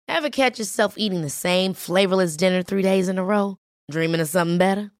Ever catch yourself eating the same flavorless dinner 3 days in a row? Dreaming of something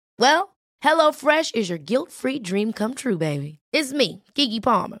better? Well, HelloFresh is your guilt-free dream come true, baby. It's me, Keke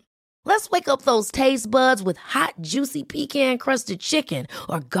Palmer. Let's wake up those taste buds with hot, juicy pecan-crusted chicken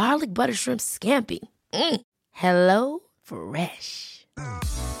or garlic butter shrimp scampi. Hello Fresh.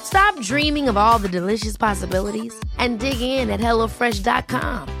 Stop dreaming of all the delicious possibilities and dig in at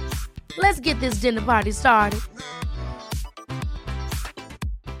HelloFresh.com. Let's get this dinner party started.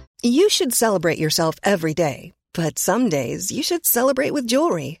 You should celebrate yourself every day, but some days you should celebrate with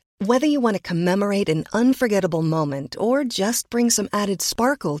jewelry. Whether you want to commemorate an unforgettable moment or just bring some added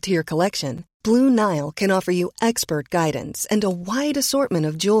sparkle to your collection, Blue Nile can offer you expert guidance and a wide assortment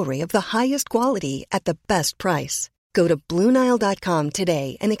of jewelry of the highest quality at the best price. Go to BlueNile.com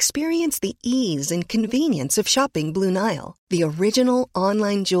today and experience the ease and convenience of shopping Blue Nile, the original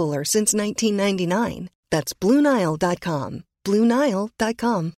online jeweler since 1999. That's BlueNile.com.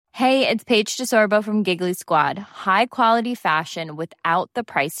 BlueNile.com. Hey, it's Paige DeSorbo from Giggly Squad. High quality fashion without the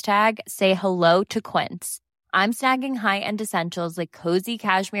price tag. Say hello to Quince. I'm snagging high-end essentials like cozy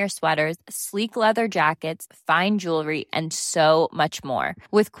cashmere sweaters, sleek leather jackets, fine jewelry, and so much more.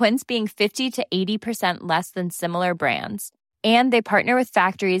 With Quince being 50 to 80% less than similar brands. And they partner with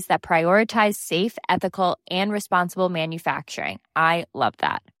factories that prioritize safe, ethical, and responsible manufacturing. I love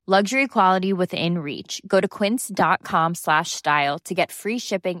that. Luxury quality within reach. Go to quince.com/style to get free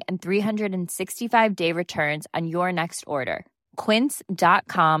shipping and 365-day returns on your next order.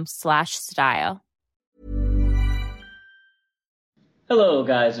 Quince.com/style. Hello,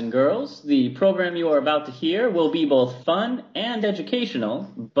 guys and girls. The program you are about to hear will be both fun and educational,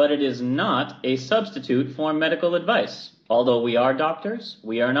 but it is not a substitute for medical advice. Although we are doctors,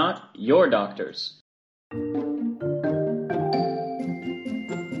 we are not your doctors.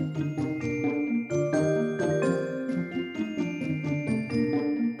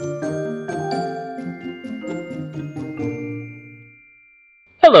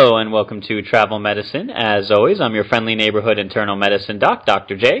 Hello and welcome to Travel Medicine. As always, I'm your friendly neighborhood internal medicine doc,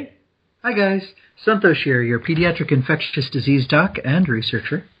 Dr. J. Hi guys, Santosh here, your pediatric infectious disease doc and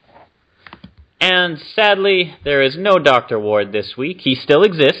researcher. And sadly, there is no Dr. Ward this week. He still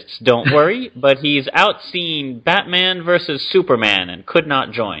exists, don't worry, but he's out seeing Batman versus Superman and could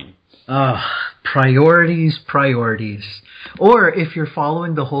not join. Priorities. Or, if you're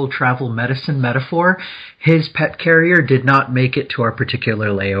following the whole travel medicine metaphor, his pet carrier did not make it to our particular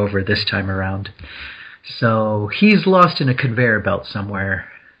layover this time around. So, he's lost in a conveyor belt somewhere.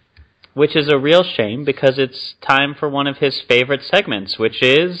 Which is a real shame, because it's time for one of his favorite segments, which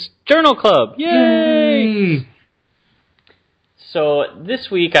is Journal Club. Yay! So, this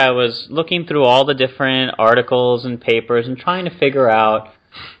week I was looking through all the different articles and papers and trying to figure out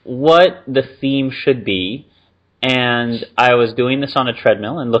what the theme should be, and I was doing this on a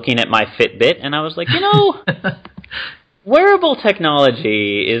treadmill and looking at my Fitbit, and I was like, wearable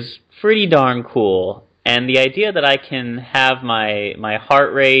technology is pretty darn cool, and the idea that I can have my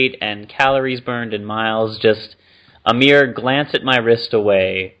heart rate and calories burned in miles just a mere glance at my wrist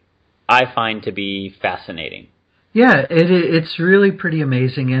away, I find to be fascinating. Yeah, it's really pretty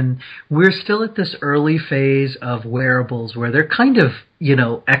amazing, and we're still at this early phase of wearables where they're kind of,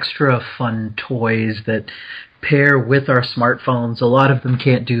 extra fun toys that pair with our smartphones. A lot of them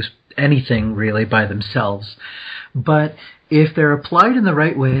can't do anything really by themselves, but if they're applied in the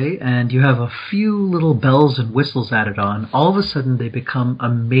right way and you have a few little bells and whistles added on, all of a sudden they become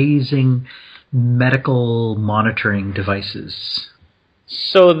amazing medical monitoring devices.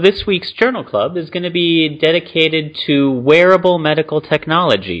 So this week's Journal Club is going to be dedicated to wearable medical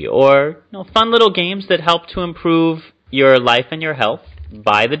technology, or fun little games that help to improve your life and your health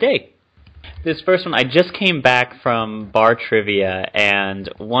by the day. This first one, I just came back from bar trivia, and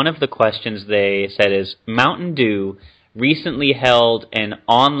one of the questions they said is, Mountain Dew recently held an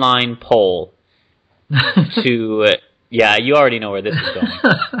online poll to... Yeah, you already know where this is going.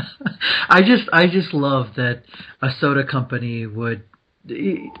 I just love that a soda company would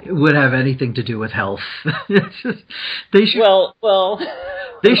have anything to do with health. They should. Well.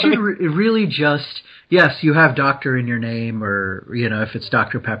 They should really just. Yes, you have doctor in your name, or if it's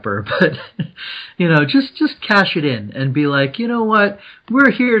Dr. Pepper, but just cash it in and be like, you know what,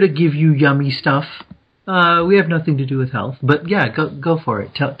 we're here to give you yummy stuff. We have nothing to do with health, but yeah, go for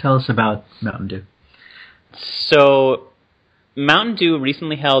it. Tell us about Mountain Dew. So, Mountain Dew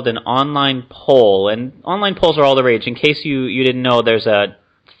recently held an online poll, and online polls are all the rage. In case you didn't know, there's a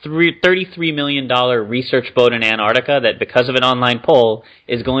 $33 million research boat in Antarctica that, because of an online poll,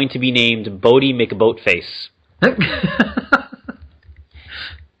 is going to be named Bodie McBoatface.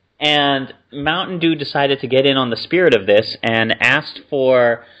 And Mountain Dew decided to get in on the spirit of this and asked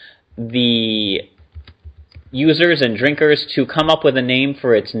for the users and drinkers to come up with a name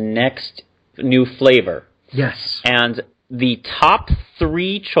for its next new flavor. Yes. And the top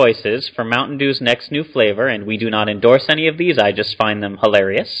 3 choices for Mountain Dew's next new flavor, and we do not endorse any of these, I just find them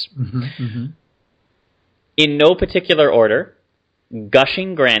hilarious. In no particular order: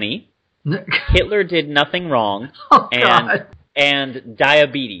 Gushing Granny, Hitler Did Nothing Wrong, and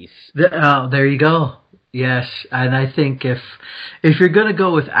Diabetes. There you go. Yes, and I think if you're going to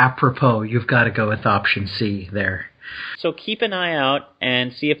go with apropos, you've got to go with option C there. So keep an eye out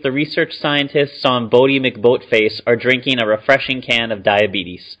and see if the research scientists on Bodie McBoatface are drinking a refreshing can of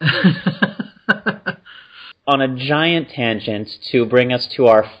Diabetes. On a giant tangent to bring us to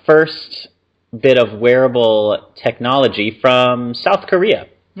our first bit of wearable technology from South Korea,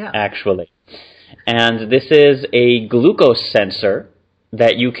 actually. And this is a glucose sensor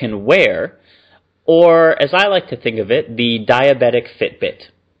that you can wear, or as I like to think of it, the diabetic Fitbit.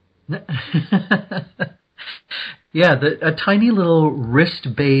 Yeah, a tiny little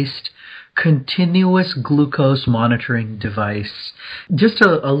wrist-based continuous glucose monitoring device. Just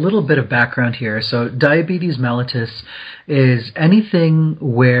a little bit of background here. So diabetes mellitus is anything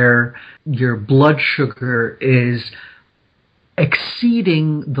where your blood sugar is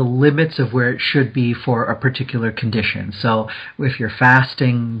exceeding the limits of where it should be for a particular condition. So if you're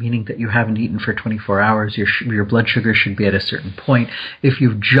fasting, meaning that you haven't eaten for 24 hours, your blood sugar should be at a certain point. If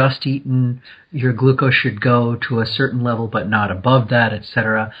you've just eaten, your glucose should go to a certain level but not above that,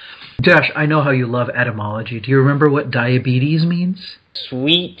 etc. Josh, I know how you love etymology. Do you remember what diabetes means?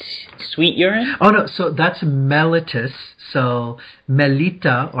 Sweet urine? Oh, no, so that's mellitus. So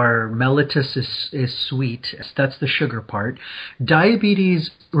melita or mellitus is sweet. That's the sugar part.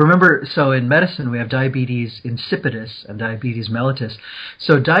 Diabetes, remember, so in medicine we have diabetes insipidus and diabetes mellitus.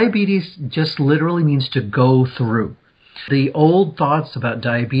 So diabetes just literally means to go through. The old thoughts about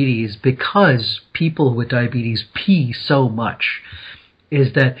diabetes, because people with diabetes pee so much,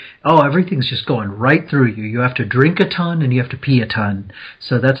 is that, everything's just going right through you. You have to drink a ton and you have to pee a ton.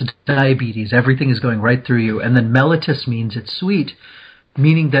 So that's diabetes. Everything is going right through you. And then mellitus means it's sweet,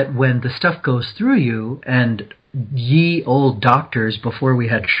 meaning that when the stuff goes through you, and ye old doctors, before we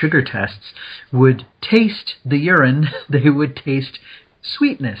had sugar tests, would taste the urine, they would taste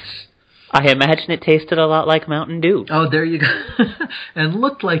sweetness. I imagine it tasted a lot like Mountain Dew. Oh, there you go. And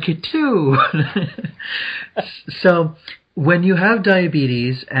looked like it too. So when you have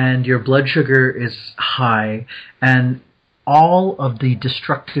diabetes and your blood sugar is high and all of the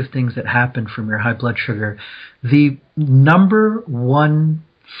destructive things that happen from your high blood sugar, the number one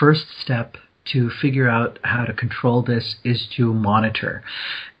first step to figure out how to control this is to monitor.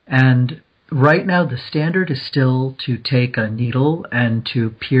 And right now, the standard is still to take a needle and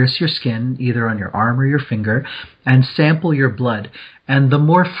to pierce your skin, either on your arm or your finger, and sample your blood. And the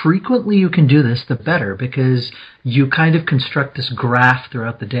more frequently you can do this, the better, because you kind of construct this graph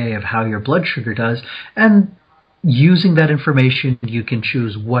throughout the day of how your blood sugar does, and using that information, you can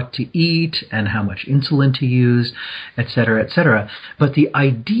choose what to eat and how much insulin to use, etc., etc. But the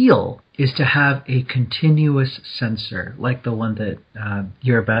ideal is to have a continuous sensor like the one that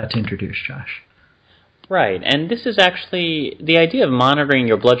you're about to introduce, Josh. Right, and this is actually, the idea of monitoring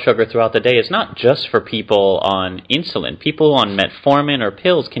your blood sugar throughout the day is not just for people on insulin. People on metformin or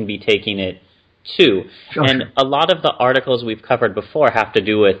pills can be taking it too. Sure. And a lot of the articles we've covered before have to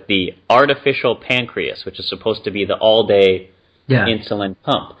do with the artificial pancreas, which is supposed to be the all-day insulin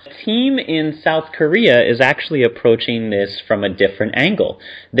pump. The team in South Korea is actually approaching this from a different angle.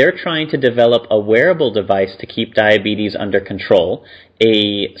 They're trying to develop a wearable device to keep diabetes under control,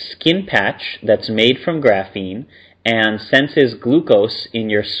 a skin patch that's made from graphene and senses glucose in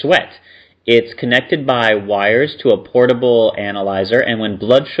your sweat. It's connected by wires to a portable analyzer, and when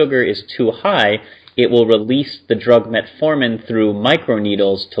blood sugar is too high, it will release the drug metformin through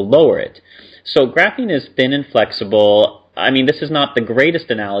microneedles to lower it. So graphene is thin and flexible. I mean, this is not the greatest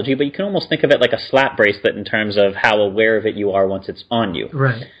analogy, but you can almost think of it like a slap bracelet in terms of how aware of it you are once it's on you.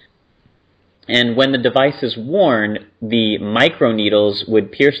 Right. And when the device is worn, the microneedles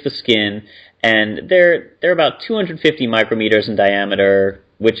would pierce the skin, and they're about 250 micrometers in diameter,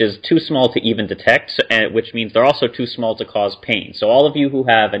 which is too small to even detect, which means they're also too small to cause pain. So all of you who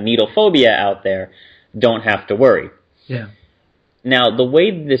have a needle phobia out there don't have to worry. Yeah. Now, the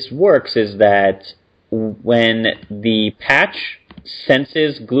way this works is that when the patch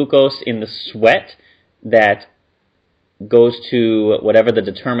senses glucose in the sweat that goes to whatever the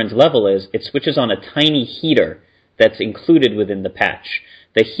determined level is, it switches on a tiny heater that's included within the patch.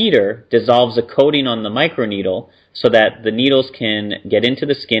 The heater dissolves a coating on the microneedle so that the needles can get into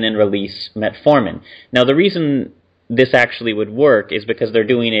the skin and release metformin. Now, the reason this actually would work is because they're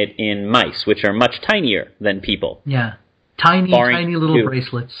doing it in mice, which are much tinier than people. Yeah. Tiny little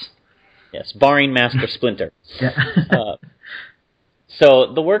bracelets. Yes, barring Master Splinter. Yeah.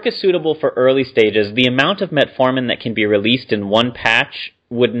 So the work is suitable for early stages. The amount of metformin that can be released in one patch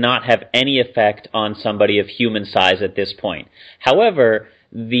would not have any effect on somebody of human size at this point. However,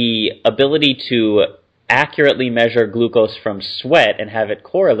 the ability to accurately measure glucose from sweat and have it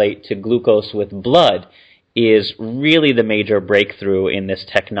correlate to glucose with blood is really the major breakthrough in this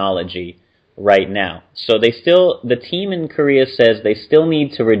technology right now. So the team in Korea says they still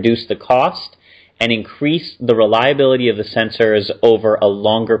need to reduce the cost and increase the reliability of the sensors over a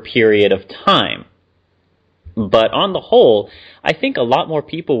longer period of time. But on the whole, I think a lot more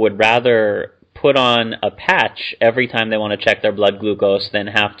people would rather put on a patch every time they want to check their blood glucose than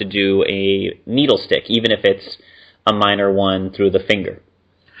have to do a needle stick, even if it's a minor one through the finger.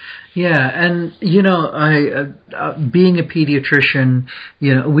 Yeah, and I being a pediatrician,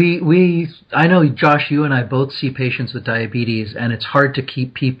 I know, Josh, you and I both see patients with diabetes, and it's hard to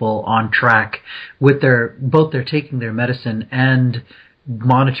keep people on track with their taking their medicine and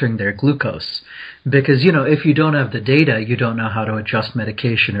monitoring their glucose, because if you don't have the data, you don't know how to adjust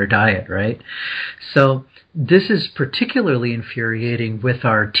medication or diet, right? So this is particularly infuriating with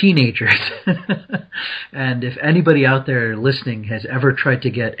our teenagers. And if anybody out there listening has ever tried to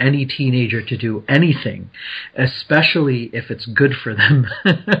get any teenager to do anything, especially if it's good for them,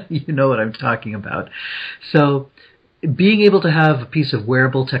 you know what I'm talking about. So being able to have a piece of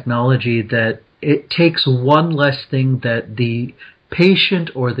wearable technology that it takes one less thing that the patient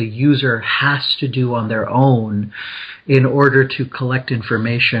or the user has to do on their own in order to collect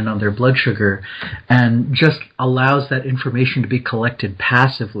information on their blood sugar, and just allows that information to be collected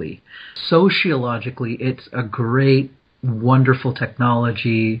passively. Sociologically, it's a great, wonderful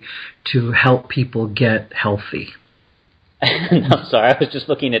technology to help people get healthy. I'm sorry, I was just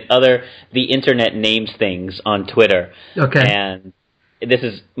looking at the internet names things on Twitter. Okay. And this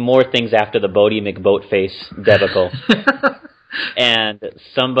is more things after the Bodie McBoatface debacle. And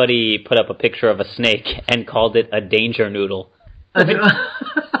somebody put up a picture of a snake and called it a danger noodle. I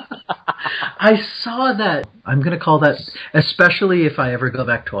saw that. I'm going to call that, especially if I ever go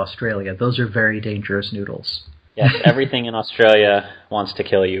back to Australia. Those are very dangerous noodles. Yes, everything in Australia wants to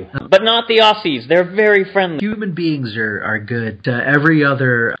kill you. But not the Aussies. They're very friendly. Human beings are good. Every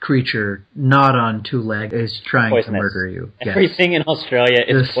other creature not on two legs is trying to murder you. Everything in Australia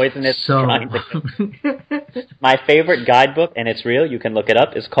is poisonous. Trying to kill you. My favorite guidebook, and it's real, you can look it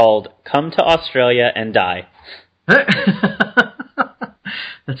up, is called Come to Australia and Die.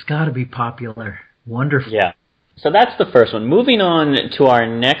 That's got to be popular. Wonderful. Yeah. So that's the first one. Moving on to our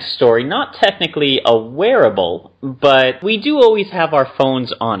next story, not technically a wearable, but we do always have our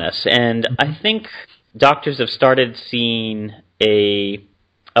phones on us, and I think doctors have started seeing a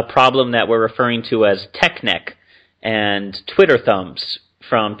problem that we're referring to as tech neck and Twitter thumbs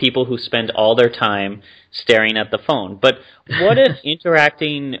from people who spend all their time staring at the phone. But what if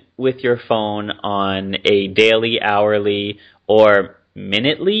interacting with your phone on a daily, hourly, or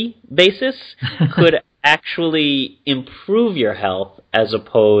minutely basis could actually improve your health as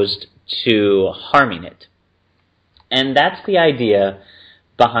opposed to harming it? And that's the idea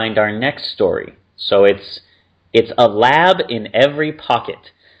behind our next story. So it's a lab in every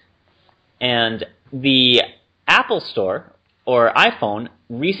pocket. And the Apple Store, or iPhone,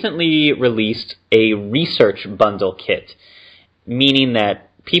 recently released a research bundle kit, meaning that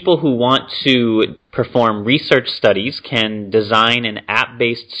people who want to perform research studies can design an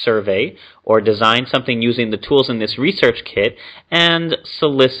app-based survey or design something using the tools in this research kit and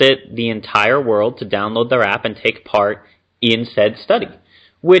solicit the entire world to download their app and take part in said study,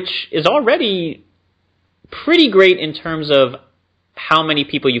 which is already pretty great in terms of how many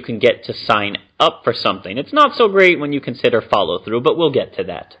people you can get to sign up for something. It's not so great when you consider follow-through, but we'll get to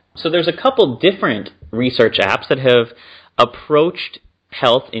that. So there's a couple different research apps that have approached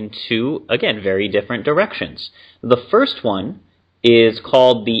health in two, again, very different directions. The first one is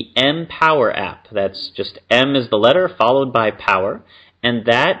called the M-Power app. That's just M is the letter followed by power, and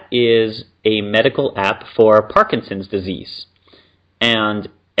that is a medical app for Parkinson's disease. And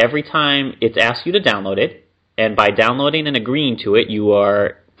every time it's asked you to download it, and by downloading and agreeing to it, you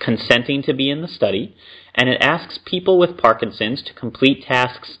are consenting to be in the study, and it asks people with Parkinson's to complete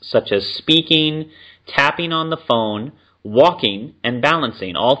tasks such as speaking, tapping on the phone, walking, and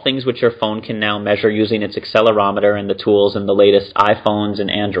balancing, all things which your phone can now measure using its accelerometer and the tools in the latest iPhones and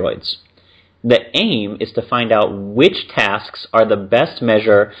Androids. The aim is to find out which tasks are the best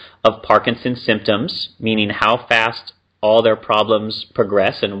measure of Parkinson's symptoms, meaning how fast all their problems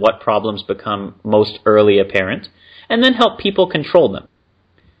progress and what problems become most early apparent, and then help people control them.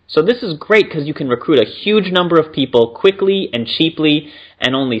 So this is great because you can recruit a huge number of people quickly and cheaply,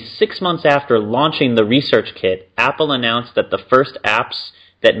 and only 6 months after launching the research kit, Apple announced that the first apps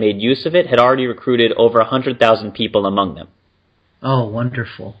that made use of it had already recruited over 100,000 people among them. Oh,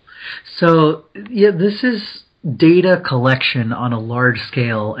 wonderful. So, yeah, this is data collection on a large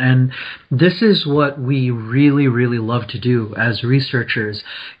scale, and this is what we really, really love to do as researchers,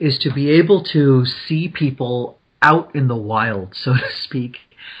 is to be able to see people out in the wild, so to speak.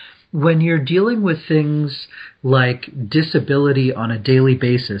 When you're dealing with things like disability on a daily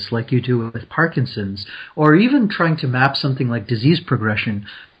basis, like you do with Parkinson's, or even trying to map something like disease progression,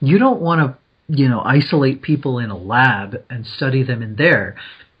 you don't want to, isolate people in a lab and study them in there.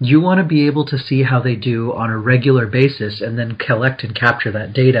 You want to be able to see how they do on a regular basis and then collect and capture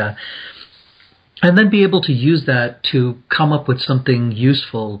that data, and then be able to use that to come up with something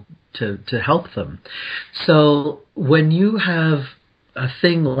useful to help them. So when you have a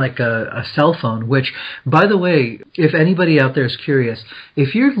thing like a cell phone, which, by the way, if anybody out there is curious,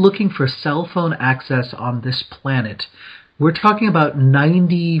 if you're looking for cell phone access on this planet, we're talking about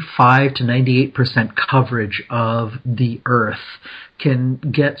 95 to 98% coverage of the Earth can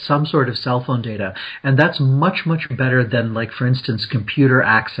get some sort of cell phone data. And that's much, much better than, like, for instance, computer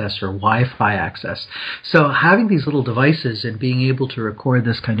access or Wi-Fi access. So having these little devices and being able to record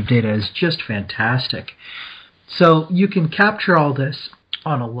this kind of data is just fantastic. So you can capture all this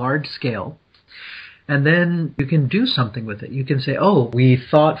on a large scale, and then you can do something with it. You can say, oh, we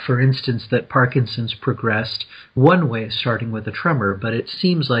thought, for instance, that Parkinson's progressed one way, starting with a tremor, but it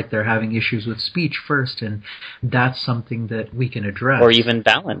seems like they're having issues with speech first, and that's something that we can address. Or even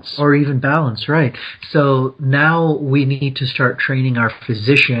balance. Right. So now we need to start training our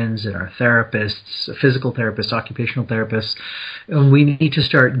physicians and our therapists, physical therapists, occupational therapists, and we need to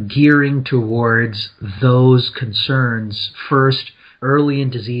start gearing towards those concerns first, early in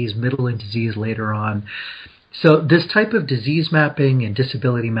disease, middle in disease, later on. So this type of disease mapping and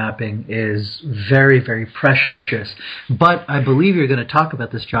disability mapping is very, very precious. But I believe you're going to talk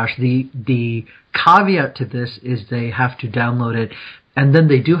about this, Josh. The caveat to this is they have to download it, and then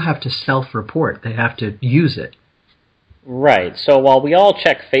they do have to self-report. They have to use it. Right. So while we all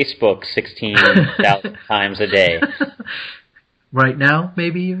check Facebook 16,000 times a day. Right now,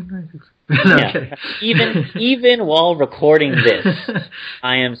 maybe? No, yeah. Even while recording this,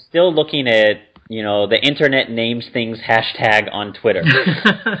 I am still looking at, the internet names things hashtag on Twitter.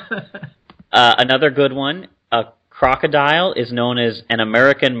 Another good one, a crocodile is known as an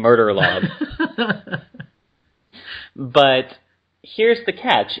American murder log. But here's the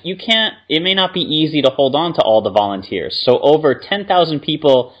catch. It may not be easy to hold on to all the volunteers. So over 10,000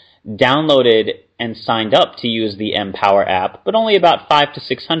 people downloaded and signed up to use the Empower app, but only about 500 to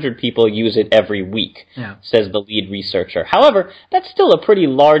 600 people use it every week, says the lead researcher. However, that's still a pretty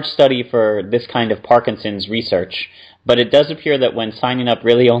large study for this kind of Parkinson's research, but it does appear that when signing up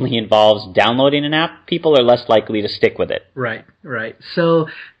really only involves downloading an app, people are less likely to stick with it. Right. So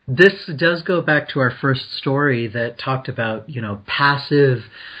this does go back to our first story that talked about, passive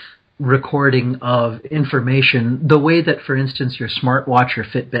recording of information, the way that, for instance, your smartwatch or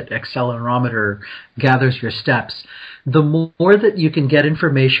Fitbit accelerometer gathers your steps. The more that you can get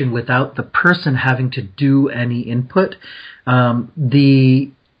information without the person having to do any input,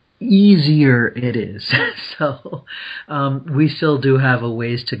 the easier it is. So we still do have a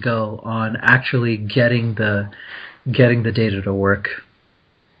ways to go on actually getting the data to work.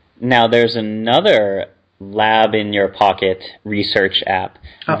 Now there's another lab in your pocket research app.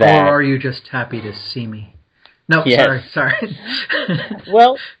 Or are you just happy to see me? No, yes. Sorry.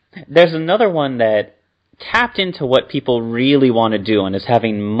 Well, there's another one that tapped into what people really want to do and is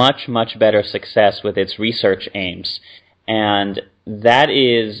having much, much better success with its research aims. And that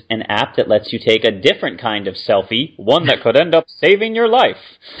is an app that lets you take a different kind of selfie, one that could end up saving your life.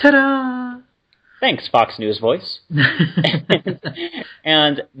 Ta-da! Thanks, Fox News Voice.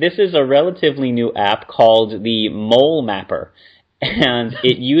 And this is a relatively new app called the Mole Mapper. And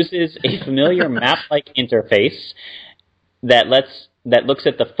it uses a familiar map-like interface that looks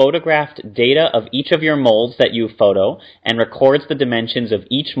at the photographed data of each of your moles that you photo and records the dimensions of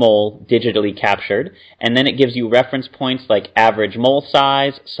each mole digitally captured. And then it gives you reference points like average mole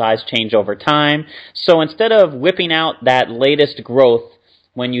size change over time. So instead of whipping out that latest growth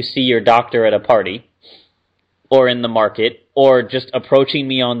when you see your doctor at a party, or in the market, or just approaching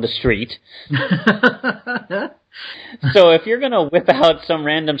me on the street, So if you're going to whip out some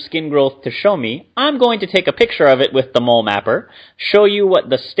random skin growth to show me, I'm going to take a picture of it with the mole mapper, show you what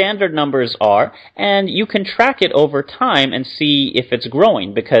the standard numbers are, and you can track it over time and see if it's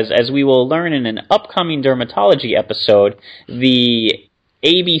growing, because as we will learn in an upcoming dermatology episode, the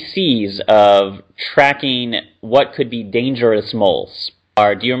ABCs of tracking what could be dangerous moles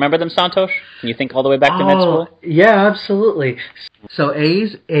are. Do you remember them, Santosh? Can you think all the way back to med school? Yeah, absolutely. So A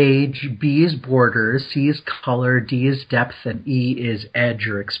is age, B is borders, C is color, D is depth, and E is edge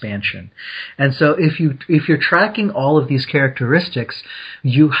or expansion. And so if you're tracking all of these characteristics,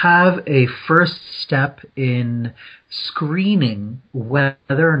 you have a first step in screening whether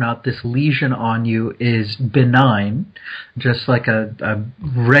or not this lesion on you is benign, just like a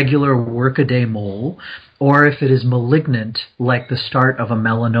regular workaday mole, or if it is malignant, like the start of a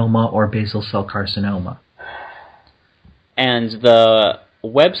melanoma or basal cell carcinoma. And the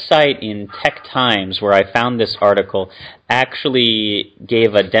website in Tech Times, where I found this article, actually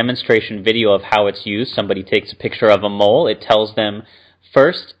gave a demonstration video of how it's used. Somebody takes a picture of a mole. It tells them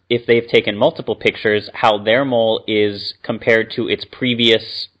first, if they've taken multiple pictures, how their mole is compared to its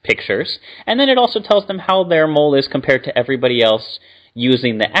previous pictures. And then it also tells them how their mole is compared to everybody else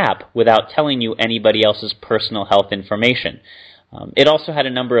using the app without telling you anybody else's personal health information. It also had a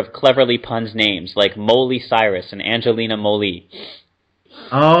number of cleverly puns names, like Molly Cyrus and Angelina Molly.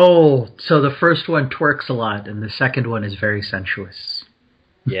 Oh, so the first one twerks a lot, and the second one is very sensuous.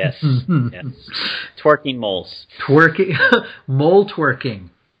 Yes, yes. Twerking moles. Twerking, mole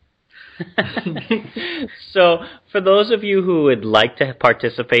twerking. So, for those of you who would like to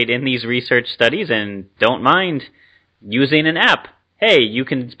participate in these research studies and don't mind using an app, hey, you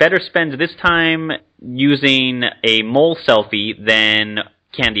can better spend this time using a mole selfie than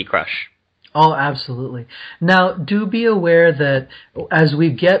Candy Crush. Oh, absolutely. Now, do be aware that as we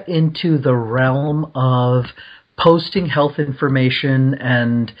get into the realm of posting health information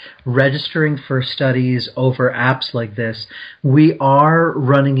and registering for studies over apps like this, we are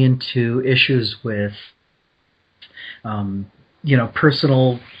running into issues with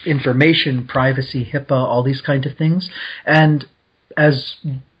personal information, privacy, HIPAA, all these kinds of things. And as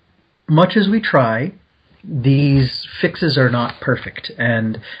much as we try, these fixes are not perfect,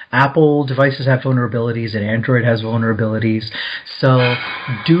 and Apple devices have vulnerabilities and Android has vulnerabilities. So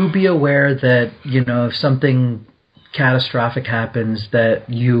do be aware that, if something catastrophic happens, that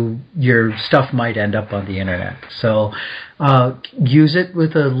your stuff might end up on the internet. So use it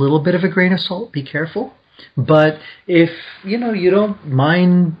with a little bit of a grain of salt. Be careful. But if you don't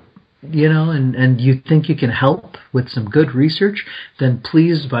mind, and you think you can help with some good research, then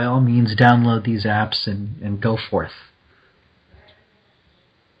please, by all means, download these apps and go forth.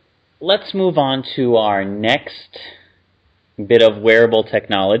 Let's move on to our next bit of wearable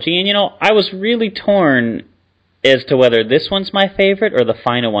technology. And, I was really torn as to whether this one's my favorite or the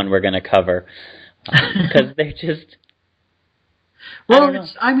final one we're going to cover. Because they just... Well,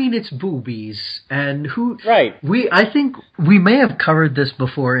 it's boobies, and Right. I think we may have covered this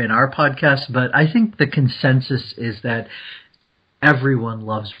before in our podcast, but I think the consensus is that everyone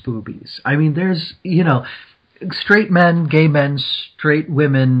loves boobies. I mean, there's, straight men, straight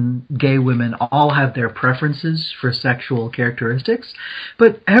women, gay women, all have their preferences for sexual characteristics,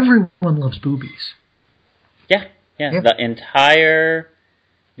 but everyone loves boobies. Yeah.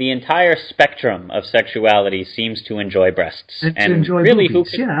 The entire spectrum of sexuality seems to enjoy breasts. And to enjoy really,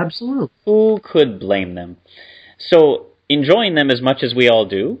 boobies. Absolutely. Who could blame them? So, enjoying them as much as we all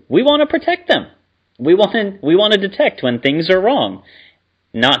do, we want to protect them. We want to detect when things are wrong.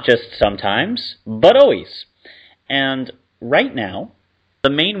 Not just sometimes, but always. And right now, the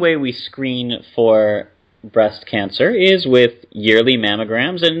main way we screen for breast cancer is with yearly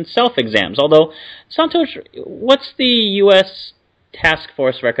mammograms and self-exams. Although, Santosh, what's the U.S. task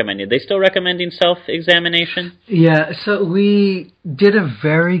force recommended? They still recommending self-examination? Yeah, so we did a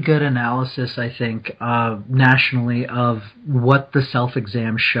very good analysis, I think, nationally of what the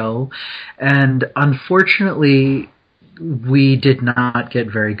self-exams show. And unfortunately, we did not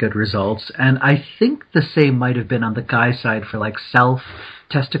get very good results. And I think the same might have been on the guy side for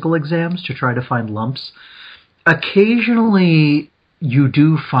self-testicle exams to try to find lumps. Occasionally, you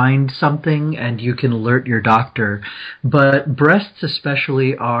do find something and you can alert your doctor, but breasts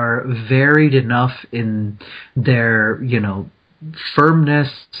especially are varied enough in their,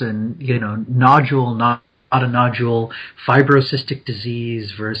 firmness and, nodule, not a nodule, fibrocystic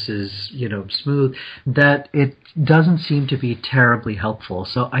disease versus, smooth, that it doesn't seem to be terribly helpful.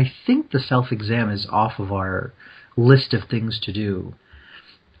 So I think the self-exam is off of our list of things to do.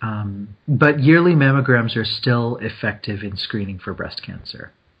 But yearly mammograms are still effective in screening for breast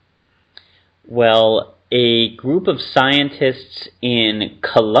cancer. Well, a group of scientists in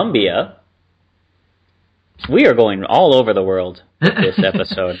Colombia. We are going all over the world with this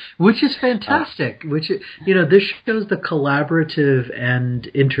episode. Which is fantastic. This shows the collaborative and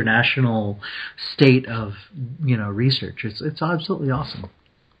international state of, research. It's absolutely awesome.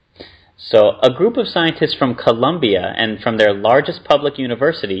 So, a group of scientists from Colombia and from their largest public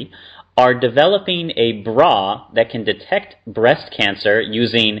university are developing a bra that can detect breast cancer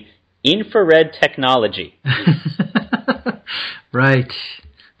using infrared technology. Right.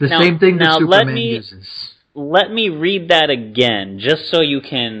 Same thing that Superman uses. Let me read that again, just so you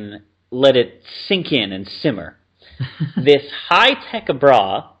can let it sink in and simmer. This high-tech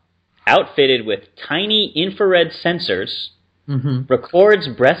bra, outfitted with tiny infrared sensors, records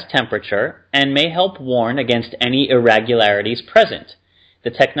breast temperature and may help warn against any irregularities present. The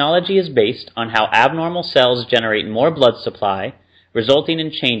technology is based on how abnormal cells generate more blood supply, resulting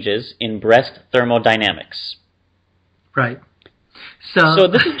in changes in breast thermodynamics. Right. So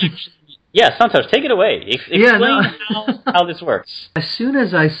this is... Yeah, Santosh, take it away. Explain how this works. As soon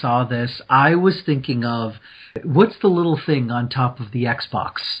as I saw this, I was thinking of, what's the little thing on top of the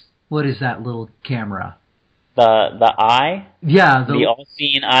Xbox? What is that little camera? The eye? Yeah. The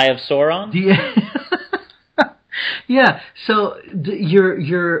all-seeing eye of Sauron? Yeah, so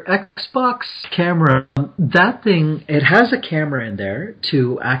your Xbox camera, that thing, it has a camera in there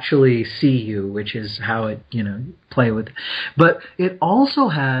to actually see you, which is how it, play with. But it also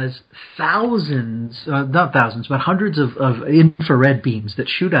has not thousands, but hundreds of infrared beams that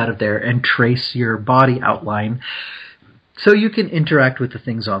shoot out of there and trace your body outline so you can interact with the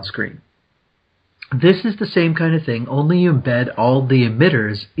things on screen. This is the same kind of thing, only you embed all the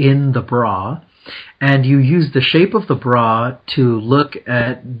emitters in the bra, and you use the shape of the bra to look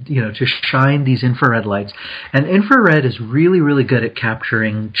at, to shine these infrared lights. And infrared is really, really good at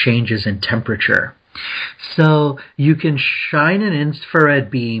capturing changes in temperature. So you can shine an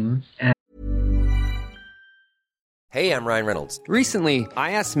infrared beam and... Hey, I'm Ryan Reynolds. Recently,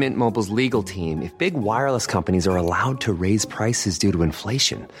 I asked Mint Mobile's legal team if big wireless companies are allowed to raise prices due to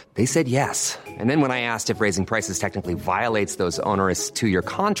inflation. They said yes. And then when I asked if raising prices technically violates those onerous two-year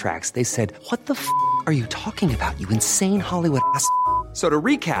contracts, they said, "What the f*** are you talking about, you insane Hollywood ass?" So to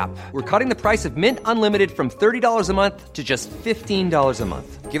recap, we're cutting the price of Mint Unlimited from $30 a month to just $15 a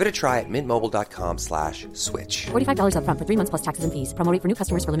month. Give it a try at mintmobile.com/switch. $45 up front for 3 months plus taxes and fees. Promo rate for new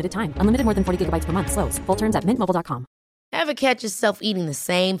customers for limited time. Unlimited more than 40 gigabytes per month. Slows full terms at mintmobile.com. Ever catch yourself eating the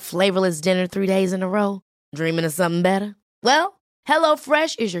same flavorless dinner 3 days in a row? Dreaming of something better? Well,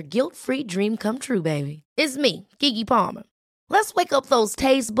 HelloFresh is your guilt-free dream come true, baby. It's me, Keke Palmer. Let's wake up those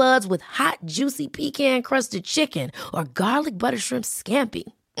taste buds with hot, juicy pecan-crusted chicken or garlic butter shrimp scampi.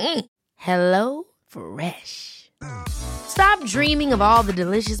 Hello Fresh. Stop dreaming of all the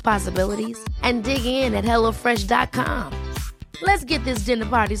delicious possibilities and dig in at HelloFresh.com. Let's get this dinner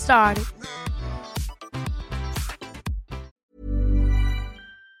party started.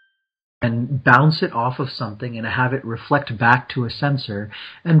 And bounce it off of something and have it reflect back to a sensor,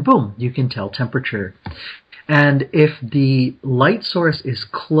 and boom, you can tell temperature. And if the light source is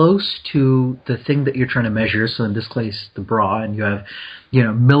close to the thing that you're trying to measure, so in this case, the bra, and you have,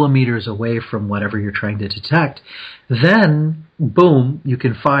 millimeters away from whatever you're trying to detect, then boom, you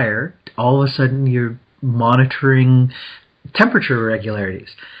can fire. All of a sudden, you're monitoring temperature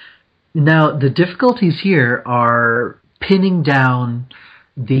irregularities. Now, the difficulties here are pinning down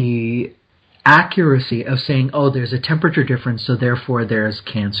the accuracy of saying, oh, there's a temperature difference, so therefore there's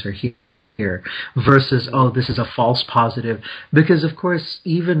cancer here, versus, oh, this is a false positive. Because, of course,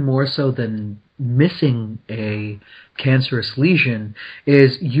 even more so than missing a cancerous lesion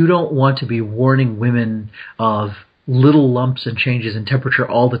is you don't want to be warning women of little lumps and changes in temperature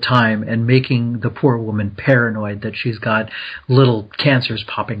all the time and making the poor woman paranoid that she's got little cancers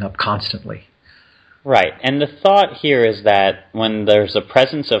popping up constantly. Right, and the thought here is that when there's a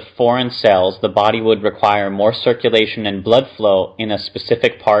presence of foreign cells, the body would require more circulation and blood flow in a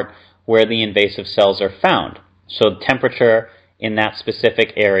specific part where the invasive cells are found. So temperature in that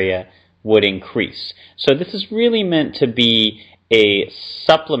specific area would increase. So this is really meant to be a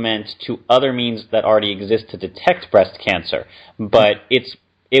supplement to other means that already exist to detect breast cancer. But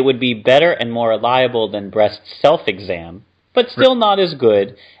it would be better and more reliable than breast self-exam, but still not as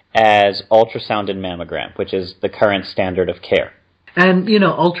good as ultrasound and mammogram, which is the current standard of care. And,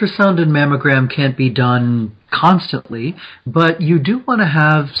 ultrasound and mammogram can't be done constantly, but you do want to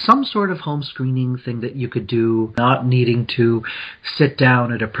have some sort of home screening thing that you could do, not needing to sit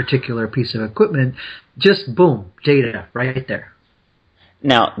down at a particular piece of equipment. Just boom, data right there.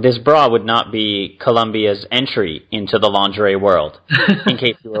 Now, this bra would not be Colombia's entry into the lingerie world, in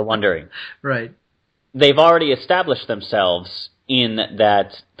case you were wondering. Right. they've already established themselves in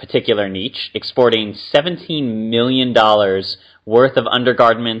that particular niche, exporting $17 million worth of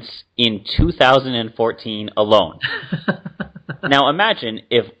undergarments in 2014 alone. Now imagine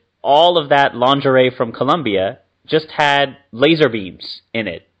if all of that lingerie from Colombia just had laser beams in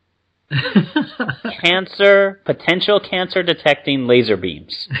it. Potential cancer detecting laser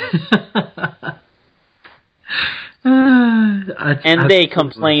beams. And they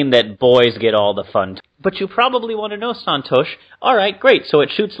complain that boys get all the fun. But you probably want to know, Santosh, all right, great, so it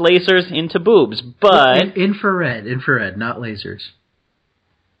shoots lasers into boobs, but... Infrared, not lasers.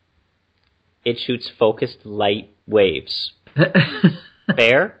 It shoots focused light waves.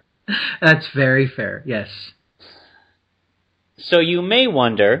 Fair? That's very fair, yes. So you may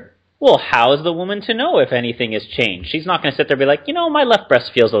wonder, well, how is the woman to know if anything has changed? She's not going to sit there and be like, my left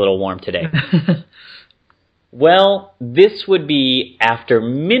breast feels a little warm today. Well, this would be after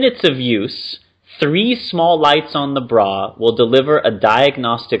minutes of use, 3 small lights on the bra will deliver a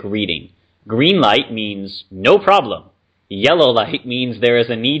diagnostic reading. Green light means no problem. Yellow light means there is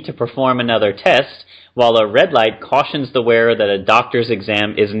a need to perform another test, while a red light cautions the wearer that a doctor's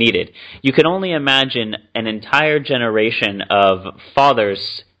exam is needed. You can only imagine an entire generation of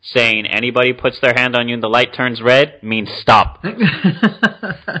fathers saying, anybody puts their hand on you and the light turns red, means stop.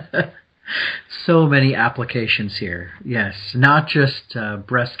 So many applications here. Yes, not just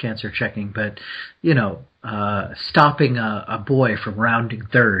breast cancer checking, but, stopping a boy from rounding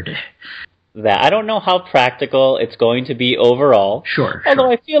third. That I don't know how practical it's going to be overall. Sure.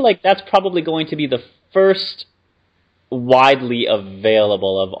 Although I feel like that's probably going to be the first widely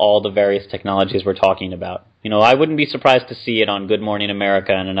available of all the various technologies we're talking about. I wouldn't be surprised to see it on Good Morning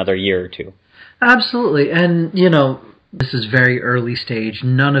America in another year or two. Absolutely. And, this is very early stage.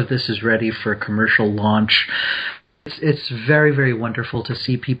 None of this is ready for commercial launch. It's very, very wonderful to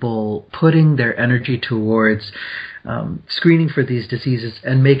see people putting their energy towards screening for these diseases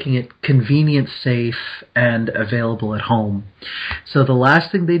and making it convenient, safe, and available at home. So the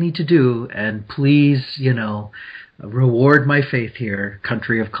last thing they need to do, and please, reward my faith here,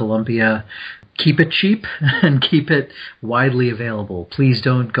 country of Colombia, keep it cheap and keep it widely available. Please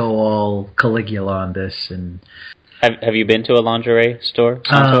don't go all Caligula on this. And have you been to a lingerie store?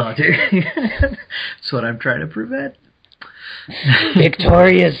 That's what I'm trying to prevent.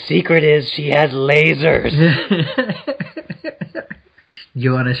 Victoria's secret is she has lasers.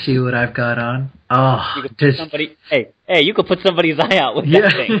 You want to see what I've got on? Oh, you could put somebody. Hey, you could put somebody's eye out with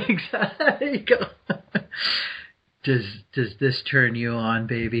that thing. Exactly. Does this turn you on,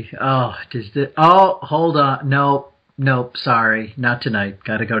 baby? Oh, does this? Oh, hold on. Nope. Sorry, not tonight.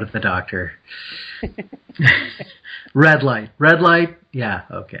 Got to go to the doctor. Red light. Yeah,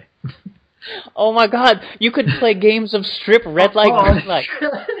 okay. Oh my God! You could play games of strip red light, green light.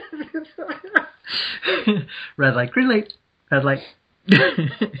 Red light, green light. Red light.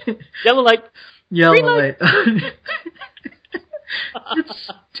 Yellow light. Yellow light.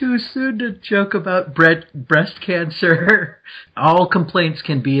 It's too soon to joke about breast cancer. All complaints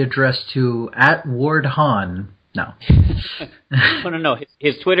can be addressed to @WardHahn. No. No.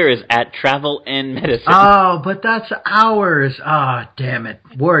 His Twitter is @TravelAndMedicine. Oh, but that's ours. Ah, oh, damn it.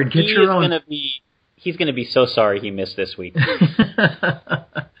 Ward, get your own. He's going to be so sorry he missed this week.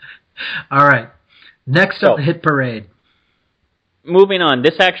 All right. Next up, Hit Parade. Moving on.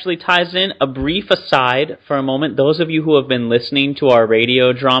 This actually ties in a brief aside for a moment. Those of you who have been listening to our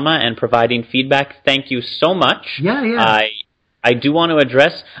radio drama and providing feedback, thank you so much. Yeah. I do want to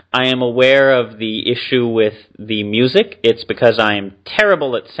address, I am aware of the issue with the music. It's because I am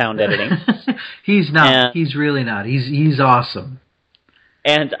terrible at sound editing. He's not. He's really not. He's awesome.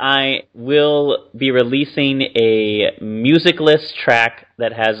 And I will be releasing a musicless track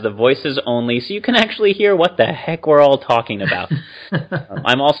that has the voices only, so you can actually hear what the heck we're all talking about.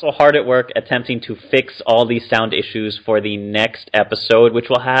 I'm also hard at work attempting to fix all these sound issues for the next episode, which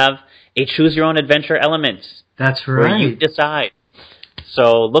will have a choose-your-own-adventure element. That's right. Where you decide.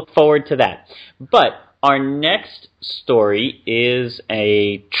 So look forward to that. But our next story is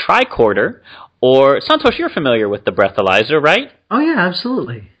a tricorder, or Santosh, you're familiar with the breathalyzer, right? Oh, yeah,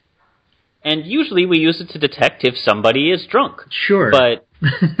 absolutely. And usually we use it to detect if somebody is drunk. Sure. But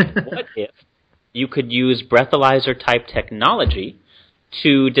what if you could use breathalyzer-type technology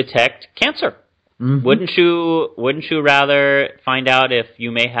to detect cancer? Mm-hmm. Wouldn't you rather find out if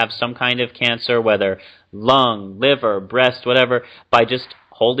you may have some kind of cancer, whether lung, liver, breast, whatever, by just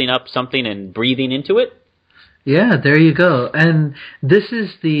holding up something and breathing into it? Yeah, there you go. And this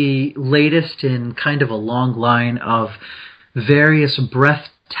is the latest in kind of a long line of various breath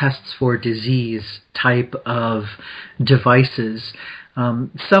tests for disease type of devices.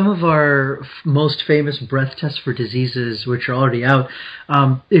 Some of our most famous breath tests for diseases, which are already out,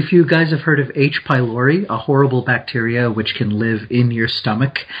 if you guys have heard of H. pylori, a horrible bacteria which can live in your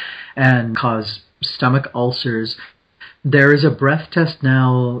stomach and cause stomach ulcers, there is a breath test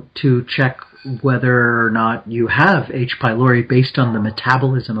now to check whether or not you have H. pylori based on the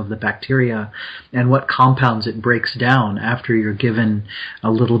metabolism of the bacteria and what compounds it breaks down after you're given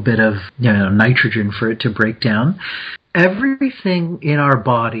a little bit of nitrogen for it to break down. Everything in our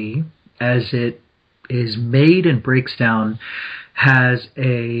body, as it is made and breaks down, has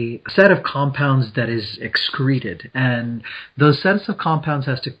a set of compounds that is excreted, and those sets of compounds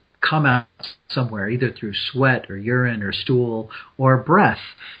has to come out somewhere, either through sweat or urine or stool or breath.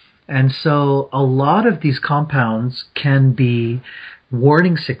 And so a lot of these compounds can be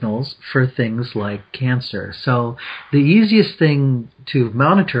warning signals for things like cancer. So the easiest thing to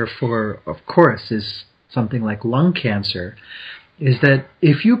monitor for, of course, is something like lung cancer, is that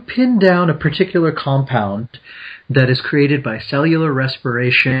if you pin down a particular compound that is created by cellular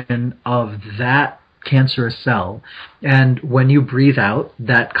respiration of that cancerous cell, and when you breathe out,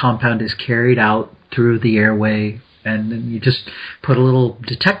 that compound is carried out through the airway, and then you just put a little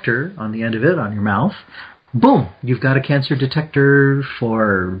detector on the end of it on your mouth, boom, you've got a cancer detector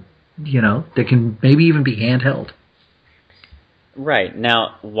for, that can maybe even be handheld. Right.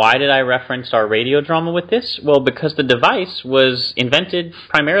 Now, why did I reference our radio drama with this? Well, because the device was invented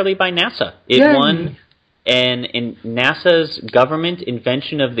primarily by NASA. It won in NASA's Government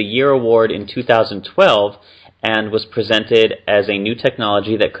Invention of the Year Award in 2012 and was presented as a new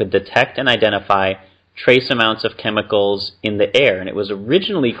technology that could detect and identify trace amounts of chemicals in the air. And it was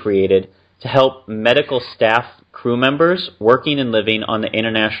originally created to help medical staff crew members working and living on the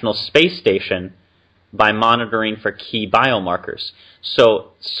International Space Station by monitoring for key biomarkers.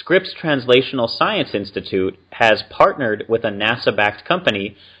 So Scripps Translational Science Institute has partnered with a NASA-backed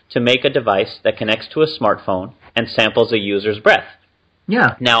company to make a device that connects to a smartphone and samples a user's breath.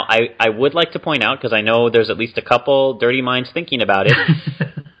 Yeah. Now, I would like to point out, because I know there's at least a couple dirty minds thinking about it,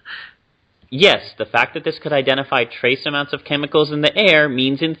 yes, the fact that this could identify trace amounts of chemicals in the air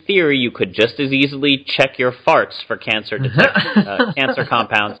means in theory you could just as easily check your farts for cancer cancer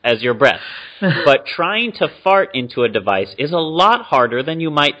compounds as your breath. But trying to fart into a device is a lot harder than you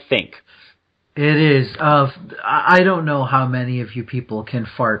might think. It is. I don't know how many of you people can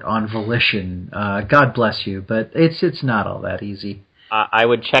fart on volition. God bless you, but it's not all that easy. I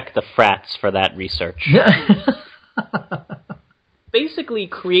would check the frats for that research. Basically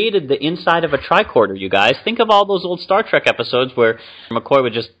created the inside of a tricorder, you guys. Think of all those old Star Trek episodes where McCoy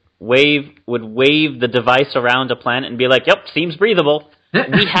would just wave the device around a planet and be like, yep, seems breathable.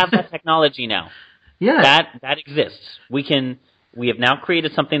 We have that technology now. Yeah. That exists. We have now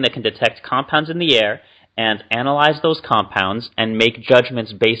created something that can detect compounds in the air and analyze those compounds and make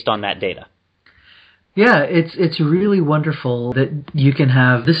judgments based on that data. Yeah, it's really wonderful that you can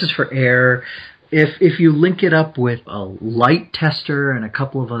have, this is for air. If you link it up with a light tester and a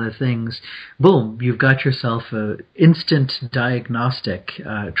couple of other things, boom, you've got yourself an instant diagnostic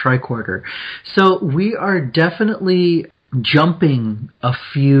tricorder. So we are definitely jumping a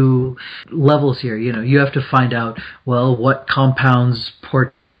few levels here. You have to find out, well, what compounds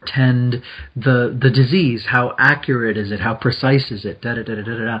portend the disease, how accurate is it, how precise is it,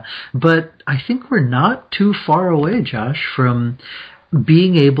 da-da-da-da-da-da. But I think we're not too far away, Josh, from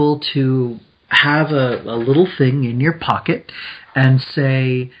being able to have a little thing in your pocket and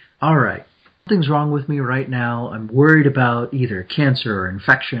say, all right, something's wrong with me right now. I'm worried about either cancer or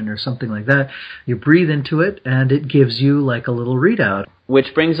infection or something like that. You breathe into it, and it gives you like a little readout.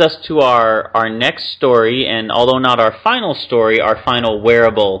 Which brings us to our next story, and although not our final story, our final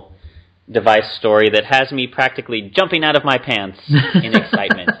wearable device story that has me practically jumping out of my pants in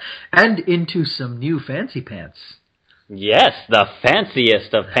excitement. And into some new fancy pants. Yes, the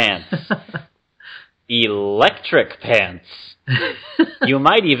fanciest of pants. Electric pants. You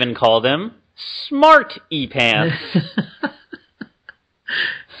might even call them smart e-pants.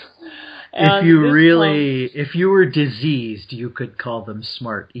 If you were diseased, you could call them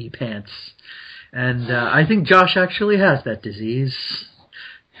smart e-pants. And I think Josh actually has that disease.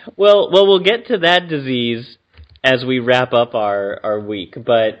 Well, we'll get to that disease as we wrap up our week.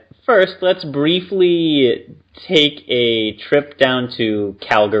 But first, let's briefly take a trip down to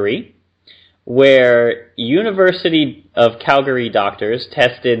Calgary, where University of Calgary doctors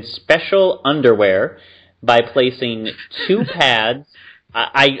tested special underwear by placing two pads.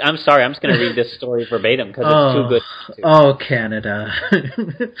 I'm sorry, I'm just going to read this story verbatim because it's too good. Oh, Canada.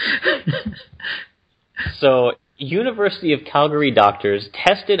 So, University of Calgary doctors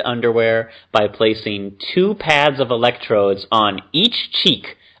tested underwear by placing 2 pads of electrodes on each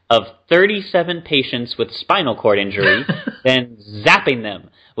cheek of 37 patients with spinal cord injury, then zapping them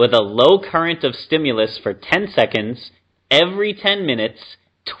with a low current of stimulus for 10 seconds every 10 minutes,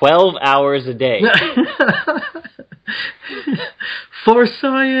 12 hours a day. For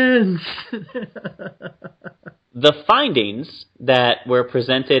science! The findings that were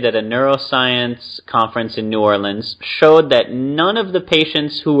presented at a neuroscience conference in New Orleans showed that none of the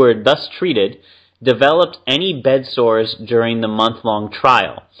patients who were thus treated developed any bed sores during the month-long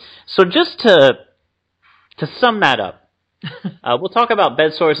trial. So just to sum that up, we'll talk about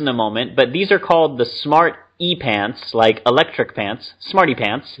bed sores in a moment, but these are called the Smart E-Pants, like electric pants, Smarty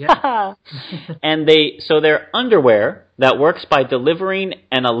Pants. Yeah. And they're underwear that works by delivering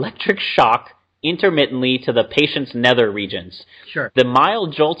an electric shock intermittently to the patient's nether regions. Sure. The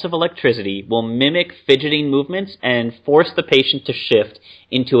mild jolts of electricity will mimic fidgeting movements and force the patient to shift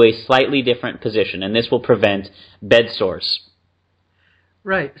into a slightly different position, and this will prevent bed sores.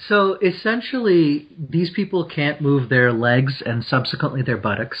 Right. So essentially, these people can't move their legs and subsequently their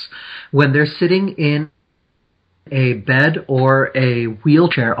buttocks when they're sitting in a bed or a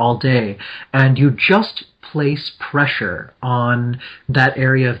wheelchair all day, and you just place pressure on that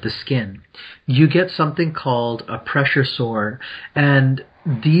area of the skin. You get something called a pressure sore, and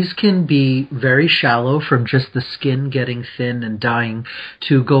these can be very shallow from just the skin getting thin and dying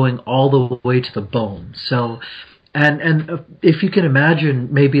to going all the way to the bone. So, and if you can imagine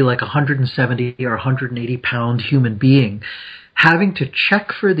maybe like 170 or 180 pound human being having to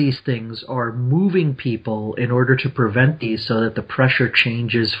check for these things or moving people in order to prevent these so that the pressure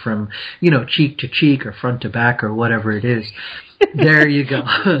changes from, cheek to cheek or front to back or whatever it is. There you go.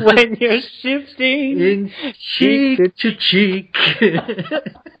 When you're shifting cheek to cheek.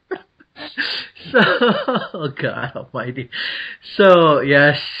 So, oh God almighty. So,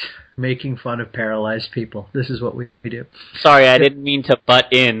 yes, making fun of paralyzed people. This is what we do. Sorry, I didn't mean to butt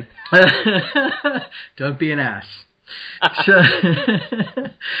in. Don't be an ass.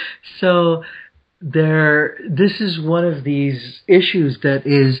 So this is one of these issues that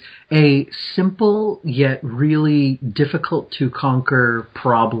is a simple yet really difficult to conquer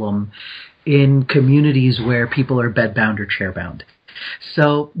problem in communities where people are bedbound or chairbound.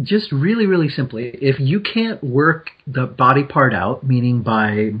 So just really, really simply, if you can't work the body part out, meaning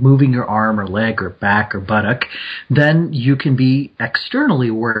by moving your arm or leg or back or buttock, then you can be externally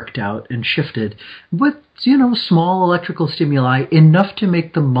worked out and shifted with, small electrical stimuli, enough to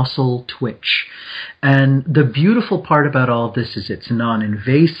make the muscle twitch. And the beautiful part about all of this is it's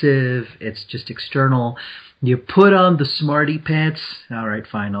non-invasive, it's just external. You put on the Smarty Pants. All right,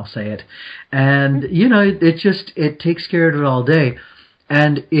 fine, I'll say it. And, it takes care of it all day.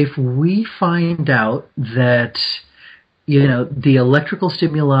 And if we find out that, the electrical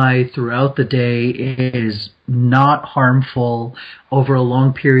stimuli throughout the day is not harmful over a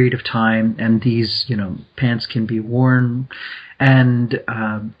long period of time, and these, pants can be worn, and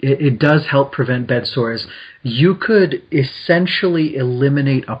it does help prevent bed sores, you could essentially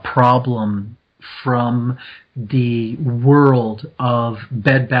eliminate a problem from the world of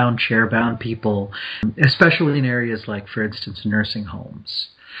bedbound, chairbound people, especially in areas like, for instance, nursing homes.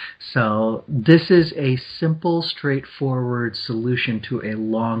 So this is a simple, straightforward solution to a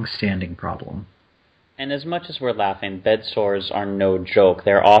long-standing problem. And as much as we're laughing, bed sores are no joke.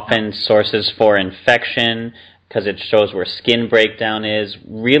 They're often sources for infection because it shows where skin breakdown is.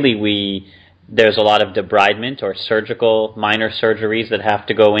 Really, there's a lot of debridement or minor surgeries that have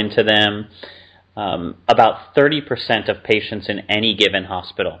to go into them. About 30% of patients in any given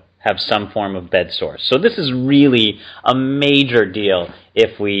hospital have some form of bed sores. So this is really a major deal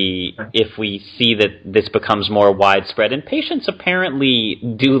if we see that this becomes more widespread. And patients apparently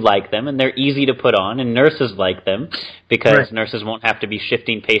do like them, and they're easy to put on, and nurses like them because nurses won't have to be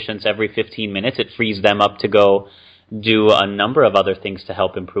shifting patients every 15 minutes. It frees them up to go do a number of other things to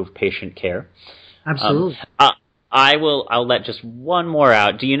help improve patient care. Absolutely. I'll let just one more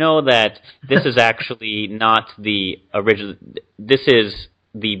out. Do you know that this is actually not the original? This is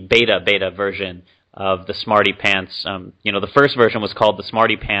the beta version of the Smarty Pants. The first version was called the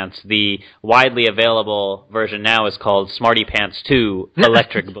Smarty Pants. The widely available version now is called Smarty Pants 2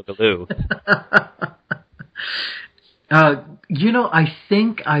 Electric Boogaloo. I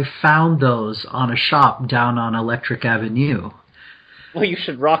think I found those on a shop down on Electric Avenue. Well, you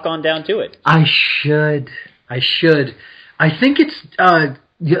should rock on down to it. I should. I think it's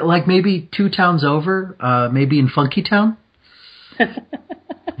like maybe 2 towns over, maybe in Funky Town.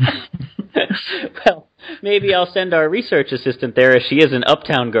 Well, maybe I'll send our research assistant there as she is an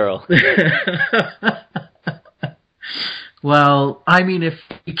uptown girl. Well, I mean, if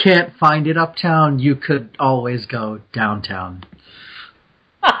you can't find it uptown, you could always go downtown.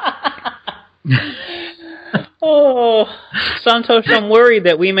 Oh, Santosh, I'm worried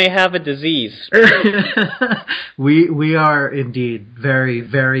that we may have a disease. We are indeed very,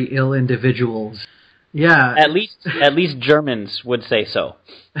 very ill individuals. Yeah. At least Germans would say so.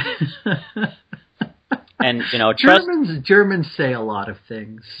 And, Germans say a lot of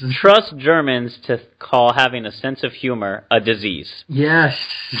things. Trust Germans to call having a sense of humor a disease. Yes,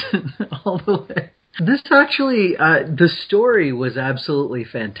 all the way. This actually, the story was absolutely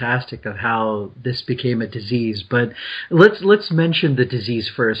fantastic of how this became a disease. But let's mention the disease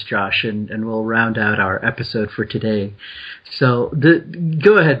first, Josh, and we'll round out our episode for today. So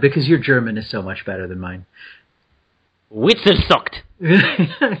go ahead, because your German is so much better than mine. Witzelsucht.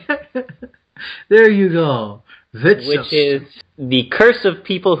 There you go. Which is the curse of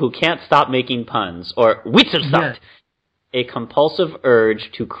people who can't stop making puns, or Witzelsucht, a compulsive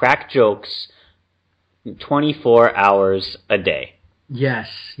urge to crack jokes 24 hours a day. Yes,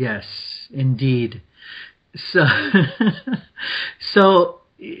 indeed. So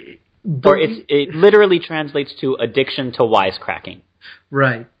it literally translates to addiction to wisecracking.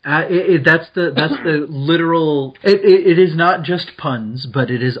 Right. That's the literal. It is not just puns,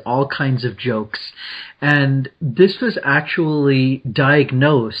 but it is all kinds of jokes, and this was actually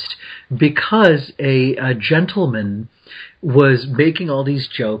diagnosed because a gentleman was making all these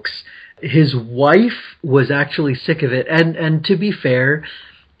jokes. His wife was actually sick of it, and to be fair,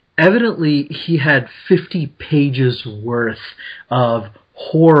 evidently he had 50 pages worth of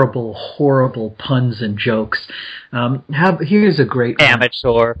horrible puns and jokes. Here's a great one.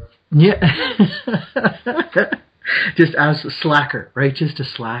 Amateur. Yeah. Just as a slacker, right? Just a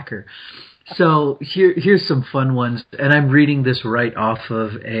slacker. So here's some fun ones, and I'm reading this right off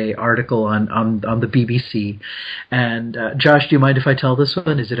of a article on the BBC. And Josh, do you mind if I tell this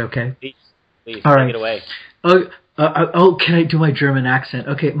one? Is it okay? Please All take right. it away. Can I do my German accent?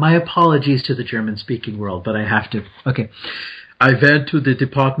 Okay, my apologies to the German-speaking world, but I have to. Okay. I went to the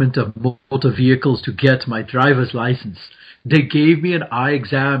Department of Motor Vehicles to get my driver's license. They gave me an eye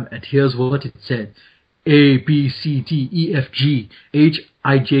exam, and here's what it said. A, B, C, D, E, F, G, H,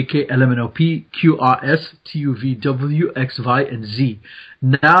 I, J, K, L, M, N, O, P, Q, R, S, T, U, V, W, X, Y, and Z.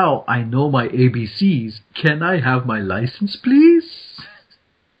 Now I know my ABCs. Can I have my license, please?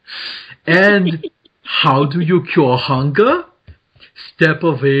 And how do you cure hunger? Step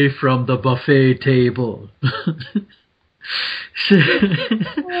away from the buffet table.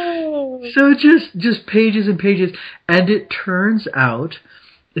 So just pages and pages, and it turns out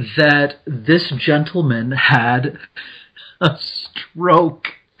that this gentleman had a stroke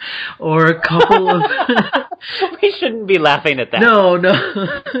or a couple of... We shouldn't be laughing at that. No.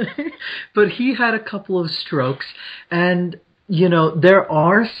 But he had a couple of strokes, and, there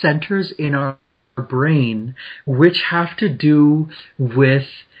are centers in our brain which have to do with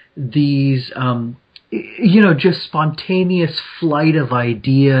these... just spontaneous flight of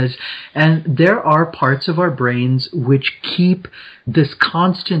ideas. And there are parts of our brains which keep this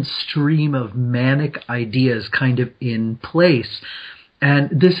constant stream of manic ideas kind of in place. And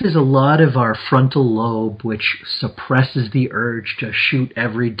this is a lot of our frontal lobe, which suppresses the urge to shoot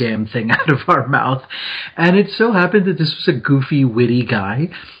every damn thing out of our mouth. And it so happened that this was a goofy, witty guy,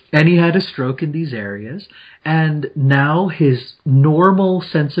 and he had a stroke in these areas. And now his normal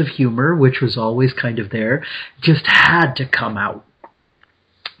sense of humor, which was always kind of there, just had to come out.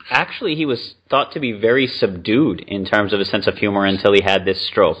 Actually, he was thought to be very subdued in terms of his sense of humor until he had this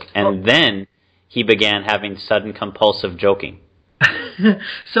stroke. And then he began having sudden compulsive joking.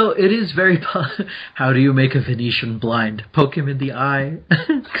 So it is very... How do you make a Venetian blind? Poke him in the eye?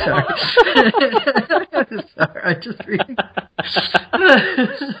 Sorry. Sorry, I'm just reading.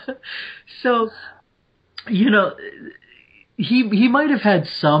 So, he might have had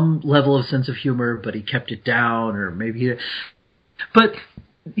some level of sense of humor, but he kept it down, or maybe but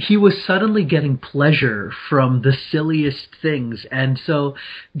he was suddenly getting pleasure from the silliest things. And so,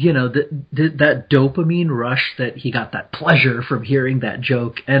 that dopamine rush that he got, that pleasure from hearing that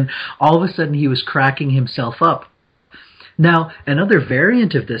joke, and all of a sudden he was cracking himself up. Now, another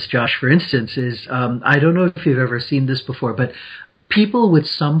variant of this, Josh, for instance, is, I don't know if you've ever seen this before, but people with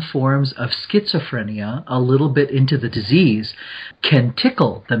some forms of schizophrenia, a little bit into the disease, can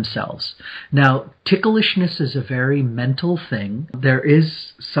tickle themselves. Now, ticklishness is a very mental thing. There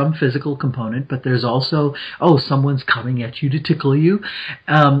is some physical component, but there's also, someone's coming at you to tickle you.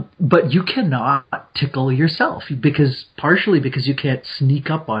 But you cannot tickle yourself, partially because you can't sneak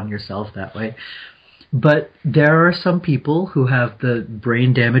up on yourself that way. But there are some people who have the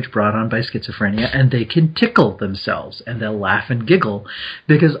brain damage brought on by schizophrenia, and they can tickle themselves, and they'll laugh and giggle,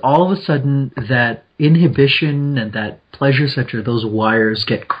 because all of a sudden that inhibition and that pleasure center, those wires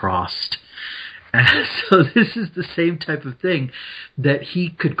get crossed. And so this is the same type of thing, that he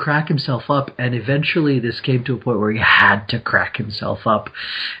could crack himself up, and eventually this came to a point where he had to crack himself up.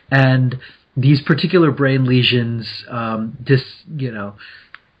 And these particular brain lesions,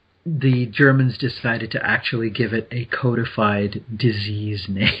 the Germans decided to actually give it a codified disease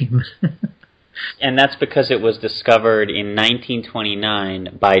name. And that's because it was discovered in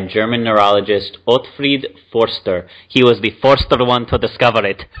 1929 by German neurologist Ottfried Forster. He was the Forster one to discover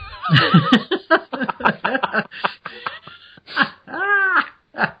it.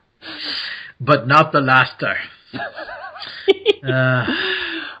 But not the laster.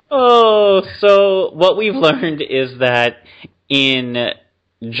 Oh, so what we've learned is that in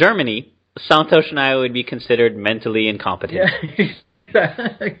Germany, Santosh and I would be considered mentally incompetent.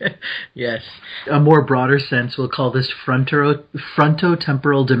 Yes. A more broader sense, we'll call this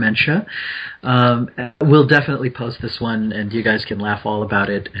frontotemporal dementia. We'll definitely post this one, and you guys can laugh all about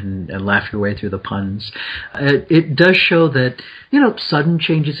it and laugh your way through the puns. It does show that, sudden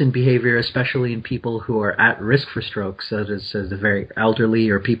changes in behavior, especially in people who are at risk for stroke, such as the very elderly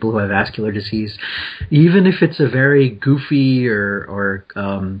or people who have vascular disease, even if it's a very goofy or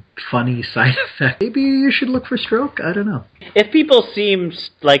funny side effect, maybe you should look for stroke. I don't know. If people seem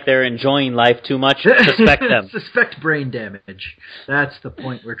like they're enjoying life too much, suspect them. Suspect brain damage. That's the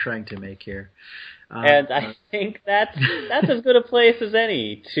point we're trying to make here. And I think that's as good a place as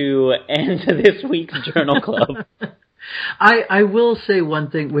any to end this week's Journal Club. I will say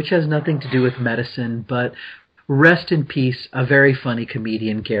one thing, which has nothing to do with medicine, but rest in peace, a very funny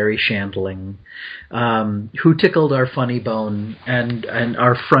comedian, Gary Shandling, who tickled our funny bone and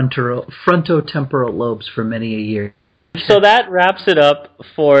our frontotemporal lobes for many a year. So that wraps it up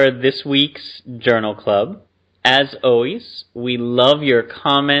for this week's Journal Club. As always, we love your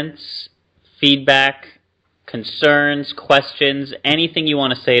comments, feedback, concerns, questions, anything you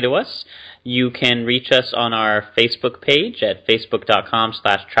want to say to us. You can reach us on our Facebook page at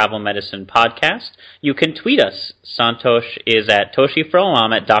facebook.com/travelmedicinepodcast. You can tweet us. Santosh is at Toshifro.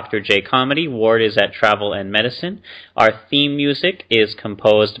 I'm at Dr. J Comedy. Ward is at Travel and Medicine. Our theme music is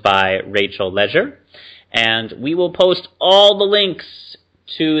composed by Rachel Leisure. And we will post all the links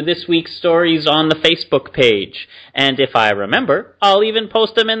to this week's stories on the Facebook page. And if I remember, I'll even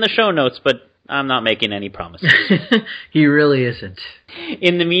post them in the show notes, but I'm not making any promises. He really isn't.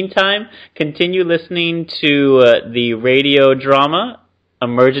 In the meantime, continue listening to the radio drama,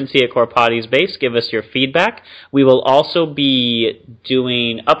 Emergency at Corpati's Base. Give us your feedback. We will also be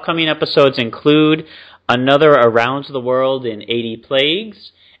doing upcoming episodes include another Around the World in 80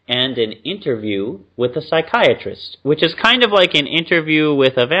 Plagues, and an interview with a psychiatrist, which is kind of like an interview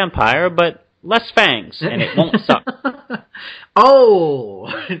with a vampire, but less fangs, and it won't suck.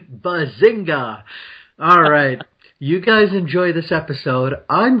 Oh, bazinga. All right. You guys enjoy this episode.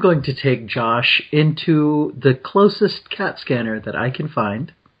 I'm going to take Josh into the closest CAT scanner that I can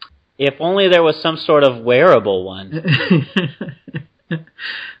find. If only there was some sort of wearable one.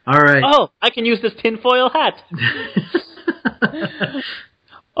 All right. Oh, I can use this tinfoil hat.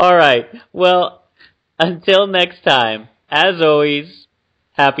 All right. Well, until next time, as always,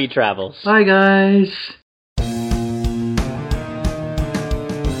 happy travels. Bye, guys.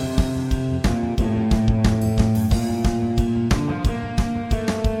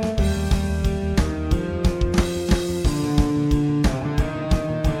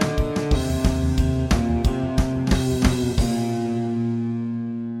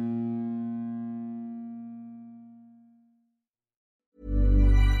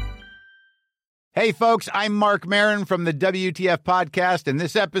 Hey, folks, I'm Mark Maron from the WTF Podcast, and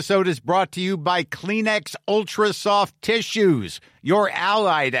this episode is brought to you by Kleenex Ultra Soft Tissues, your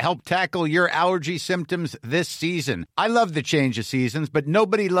ally to help tackle your allergy symptoms this season. I love the change of seasons, but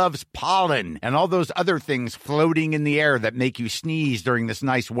nobody loves pollen and all those other things floating in the air that make you sneeze during this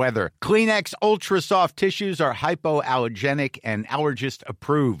nice weather. Kleenex Ultra Soft Tissues are hypoallergenic and allergist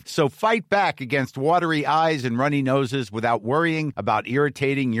approved, so fight back against watery eyes and runny noses without worrying about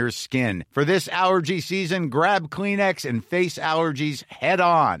irritating your skin. For this allergy season, grab Kleenex and face allergies head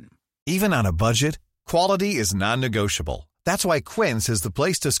on. Even on a budget, quality is non-negotiable. That's why Quince is the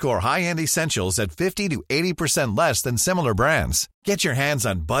place to score high-end essentials at 50 to 80% less than similar brands. Get your hands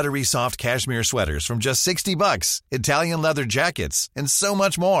on buttery soft cashmere sweaters from just $60, Italian leather jackets, and so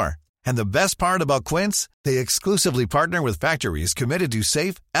much more. And the best part about Quince, they exclusively partner with factories committed to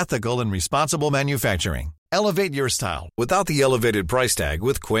safe, ethical, and responsible manufacturing. Elevate your style without the elevated price tag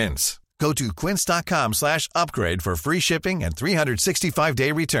with Quince. Go to quince.com/upgrade for free shipping and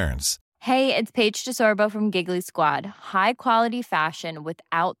 365-day returns. Hey, it's Paige DeSorbo from Giggly Squad. High quality fashion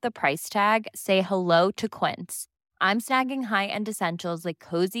without the price tag. Say hello to Quince. I'm snagging high-end essentials like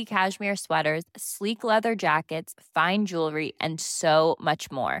cozy cashmere sweaters, sleek leather jackets, fine jewelry, and so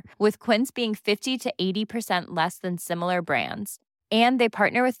much more. With Quince being 50 to 80% less than similar brands. And they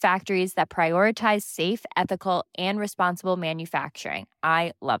partner with factories that prioritize safe, ethical, and responsible manufacturing.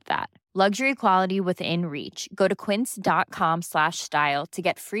 I love that. Luxury quality within reach. Go to quince.com/style to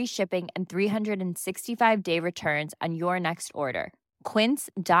get free shipping and 365-day returns on your next order.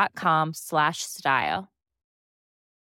 Quince.com/style.